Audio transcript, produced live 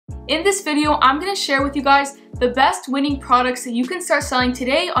In this video, I'm going to share with you guys the best winning products that you can start selling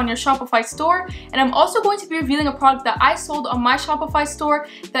today on your Shopify store, and I'm also going to be revealing a product that I sold on my Shopify store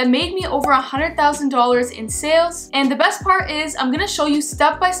that made me over $100,000 in sales. And the best part is I'm going to show you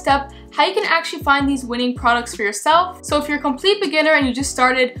step by step how you can actually find these winning products for yourself. So if you're a complete beginner and you just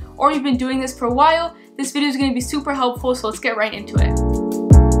started, or you've been doing this for a while, this video is going to be super helpful, so let's get right into it.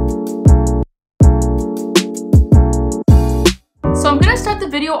 So I'm going to start the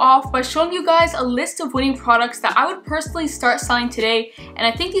video off by showing you guys a list of winning products that I would personally start selling today, and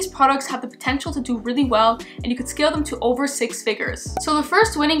I think these products have the potential to do really well and you could scale them to over 6 figures. So the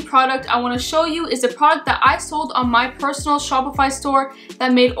first winning product I want to show you is a product that I sold on my personal Shopify store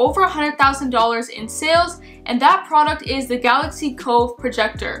that made over $100,000 in sales, and that product is the Galaxy Cove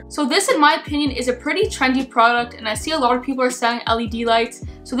projector. So this, in my opinion, is a pretty trendy product, and I see a lot of people are selling LED lights,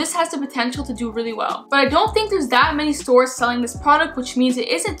 so this has the potential to do really well. But I don't think there's that many stores selling this product, which means it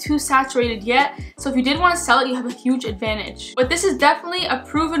isn't too saturated yet, so if you did want to sell it, you have a huge advantage. But this is definitely a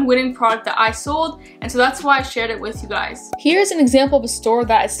proven winning product that I sold, and so that's why I shared it with you guys. Here's an example of a store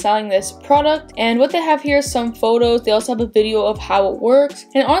that is selling this product, and what they have here is some photos. They also have a video of how it works,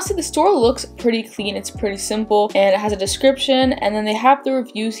 and honestly the store looks pretty clean. It's pretty simple, and it has a description, and then they have the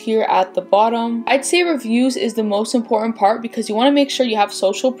reviews here at the bottom. I'd say reviews is the most important part because you want to make sure you have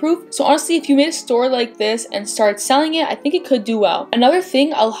social proof. So honestly, if you made a store like this and start selling it, I think it could do well. Another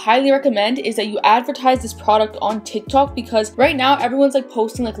thing I'll highly recommend is that you advertise this product on TikTok, because right now everyone's like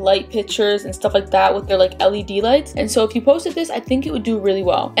posting like light pictures and stuff like that with their like LED lights, and so if you posted this, I think it would do really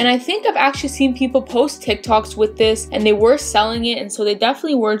well. And I think I've actually seen people post TikToks with this and they were selling it, and so they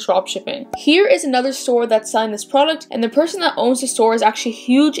definitely were dropshipping. Here is another store that's selling this product, and the person that owns the store is actually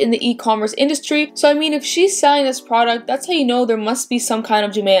huge in the e-commerce industry, so I mean, if she's selling this product, that's how you know there must be some kind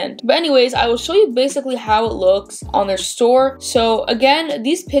of demand. But anyways, I will show you basically how it looks on their store. So again,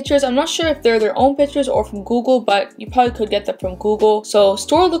 these pictures, I'm not sure if they're their own pictures or from Google, but you probably could get them from Google. So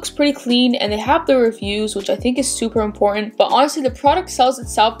store looks pretty clean, and they have the reviews, which I think is super important. But honestly, the product sells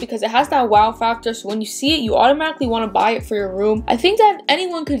itself because it has that wow factor, so when you see it, you automatically want to buy it for your room. I think that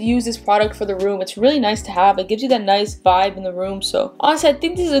anyone could use this product for the room. It's really nice to have. It gives you that nice vibe in the room. So honestly, I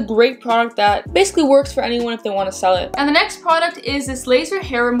think this is a great product that basically works for anyone if they want to sell it. And the next product is this laser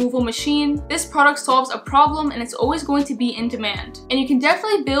hair removal machine. This product solves a problem, and it's always going to be in demand. And you can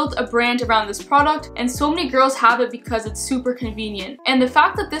definitely build a brand around this product, and so many girls have it because it's super convenient. And the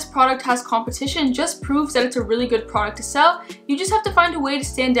fact that this product has competition just proves that it's a really good product to sell. You just have to find a way to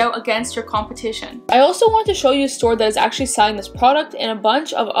stand out against your competition. I also want to show you a store that is actually selling this product and a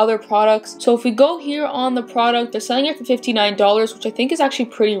bunch of other products. So if we go here on the product, they're selling it for $59, which I think is actually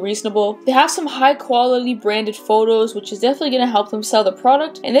pretty reasonable. They have some high quality branded photos, which is definitely going to help them sell the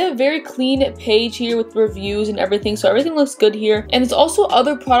product, and they have a very clean page here with reviews and everything, so everything looks good here. And there's also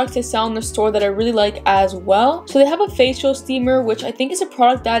other products they sell in the store that I really like as well. So they have a facial steamer, which I think is a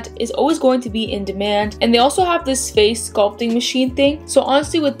product that is always going to be in demand, and they also have this face sculpting machine thing. So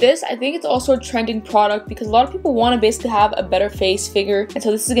honestly, with this, I think it's also a trending product because a lot of people want to basically have a better face figure, and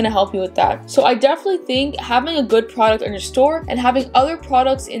so this is going to help you with that. So I definitely think having a good product on your store and having other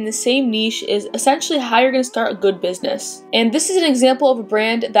products in the same niche is essentially how you're going to start a good business. And this is an example of a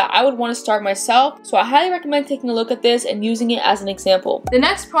brand that I would want to start myself, so I highly recommend taking a look at this and using it as an example. The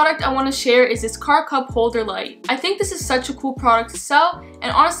next product I want to share is this car cup holder light. I think this is such a cool product to sell,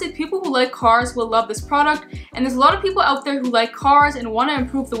 and honestly, people who like cars will love this product, and there's a lot of people out there who like cars and want to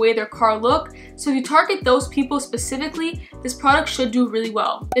improve the way their car look, so if you target those people specifically, this product should do really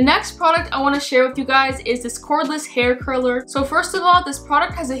well. The next product I want to share with you guys is this cordless hair curler. So first of all, this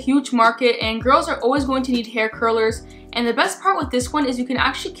product has a huge market, and girls are always going to need hair curlers. And the best part with this one is you can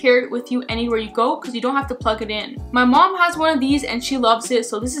actually carry it with you anywhere you go because you don't have to plug it in. My mom has one of these and she loves it,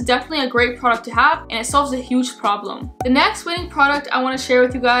 so this is definitely a great product to have, and it solves a huge problem. The next winning product I want to share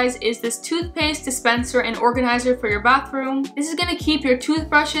with you guys is this toothpaste dispenser and organizer for your bathroom. This is going to keep your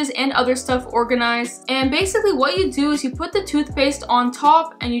toothbrushes and other stuff organized, and basically what you do is you put the toothpaste on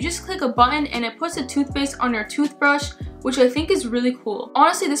top and you just click a button and it puts the toothpaste on your toothbrush, which I think is really cool.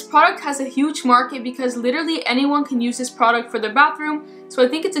 Honestly, this product has a huge market because literally anyone can use this product for their bathroom, so I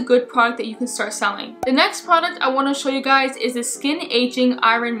think it's a good product that you can start selling. The next product I want to show you guys is the skin aging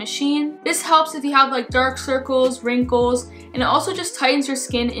iron machine. This helps if you have like dark circles, wrinkles, and it also just tightens your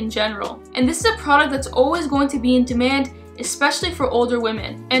skin in general. And this is a product that's always going to be in demand, especially for older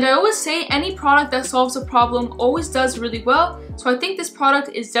women. And I always say any product that solves a problem always does really well, so I think this product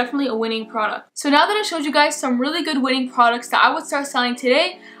is definitely a winning product. So now that I showed you guys some really good winning products that I would start selling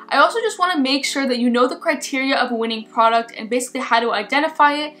today, I also just want to make sure that you know the criteria of a winning product and basically how to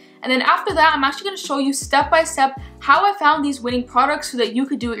identify it And then after that, I'm actually going to show you step by step how I found these winning products so that you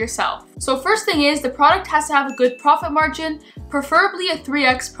could do it yourself. So first thing is, the product has to have a good profit margin, preferably a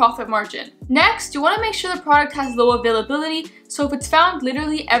 3x profit margin. Next, you want to make sure the product has low availability. So if it's found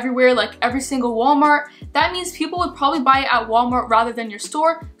literally everywhere, like every single Walmart, that means people would probably buy it at Walmart rather than your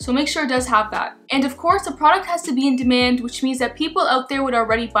store, so make sure it does have that. And of course, the product has to be in demand, which means that people out there would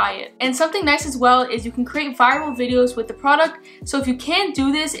already buy it. And something nice as well is you can create viral videos with the product, so if you can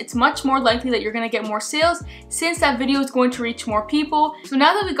do this, it's much more likely that you're going to get more sales since that video is going to reach more people. So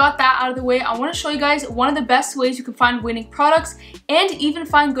now that we got that out of the way, I want to show you guys one of the best ways you can find winning products and even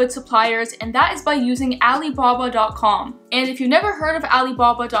find good suppliers, and that is by using Alibaba.com. And if you've never heard of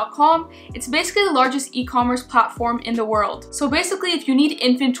Alibaba.com, it's basically the largest e-commerce platform in the world. So basically, if you need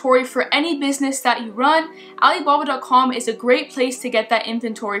inventory for any business that you run, Alibaba.com is a great place to get that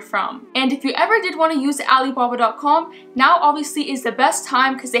inventory from. And if you ever did want to use Alibaba.com, now obviously is the best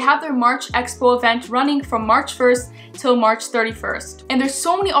time because they have their March Expo event running from March 1st till March 31st. And there's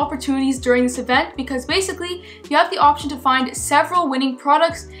so many opportunities during this event because basically you have the option to find several winning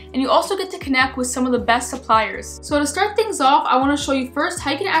products, and you also get to connect with some of the best suppliers. So to start things off, I want to show you first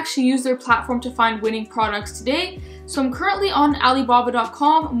how you can actually use their platform to find winning products today. So I'm currently on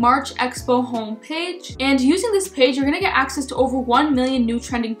Alibaba.com March Expo homepage, and using this page, you're going to get access to over 1 million new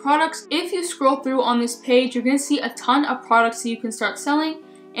trending products. If you scroll through on this page, you're going to see a ton of products that you can start selling.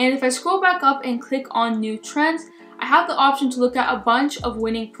 And if I scroll back up and click on new trends, I have the option to look at a bunch of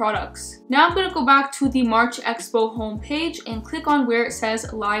winning products. Now I'm going to go back to the March Expo homepage and click on where it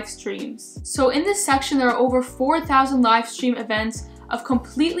says live streams. So in this section, there are over 4,000 live stream events of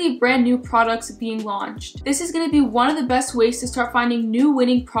completely brand new products being launched. This is going to be one of the best ways to start finding new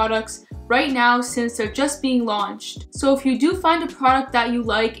winning products right now since they're just being launched. So if you do find a product that you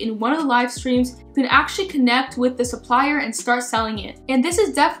like in one of the live streams, you can actually connect with the supplier and start selling it. And this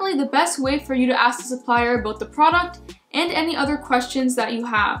is definitely the best way for you to ask the supplier about the product and any other questions that you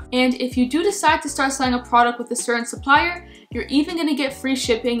have. And if you do decide to start selling a product with a certain supplier, you're even going to get free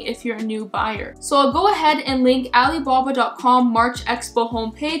shipping if you're a new buyer. So I'll go ahead and link Alibaba.com March Expo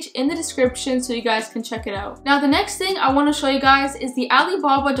homepage in the description so you guys can check it out. Now the next thing I want to show you guys is the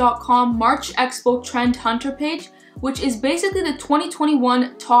Alibaba.com March Expo Trend Hunter page, which is basically the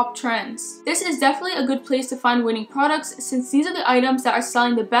 2021 top trends. This is definitely a good place to find winning products since these are the items that are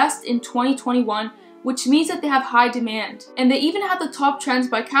selling the best in 2021, which means that they have high demand. And they even have the top trends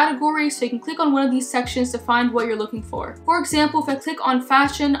by category, so you can click on one of these sections to find what you're looking for. For example, if I click on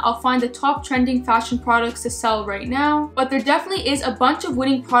fashion, I'll find the top trending fashion products to sell right now. But there definitely is a bunch of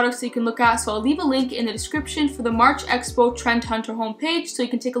winning products that you can look at, so I'll leave a link in the description for the March Expo Trend Hunter homepage so you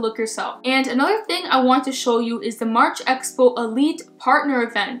can take a look yourself. And another thing I want to show you is the March Expo Elite Partner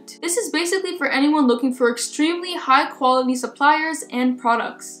Event. This is basically for anyone looking for extremely high quality suppliers and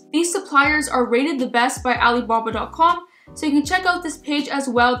products. These suppliers are rated the best by Alibaba.com, so you can check out this page as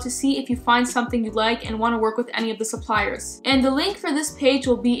well to see if you find something you like and want to work with any of the suppliers. And the link for this page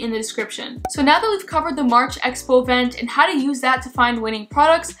will be in the description. So now that we've covered the March Expo event and how to use that to find winning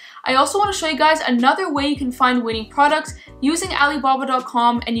products, I also want to show you guys another way you can find winning products using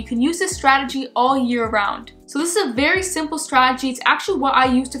Alibaba.com, and you can use this strategy all year round. So this is a very simple strategy. It's actually what I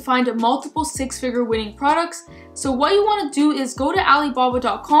use to find multiple six-figure winning products. So what you want to do is go to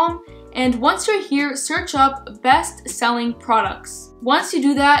Alibaba.com, and once you're here, search up best selling products. Once you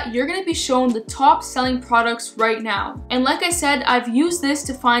do that, you're going to be shown the top selling products right now. And like I said, I've used this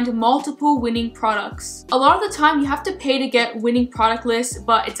to find multiple winning products. A lot of the time you have to pay to get winning product lists,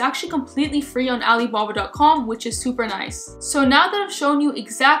 but it's actually completely free on Alibaba.com, which is super nice. So now that I've shown you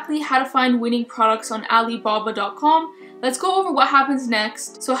exactly how to find winning products on Alibaba.com, let's go over what happens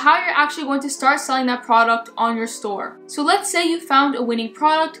next. So how you're actually going to start selling that product on your store. So let's say you found a winning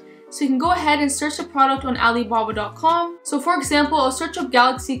product. So you can go ahead and search the product on Alibaba.com. So for example, I'll search up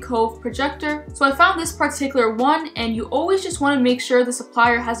Galaxy Cove projector. So I found this particular one, and you always just want to make sure the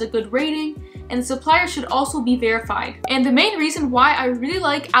supplier has a good rating, and the supplier should also be verified. And the main reason why I really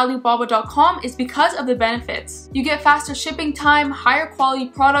like Alibaba.com is because of the benefits. You get faster shipping time, higher quality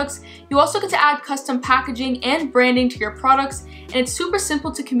products. You also get to add custom packaging and branding to your products, and it's super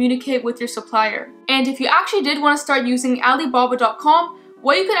simple to communicate with your supplier. And if you actually did want to start using Alibaba.com,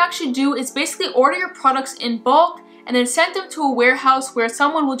 what you could actually do is basically order your products in bulk and then send them to a warehouse where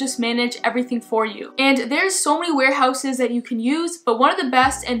someone will just manage everything for you. And there's so many warehouses that you can use, but one of the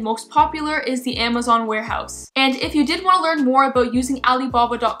best and most popular is the Amazon warehouse. And if you did want to learn more about using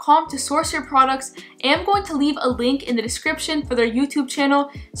Alibaba.com to source your products, I am going to leave a link in the description for their YouTube channel,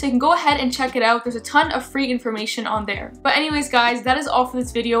 so you can go ahead and check it out. There's a ton of free information on there. But anyways guys, that is all for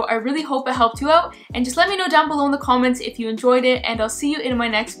this video. I really hope it helped you out, and just let me know down below in the comments if you enjoyed it, and I'll see you in my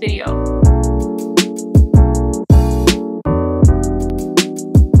next video.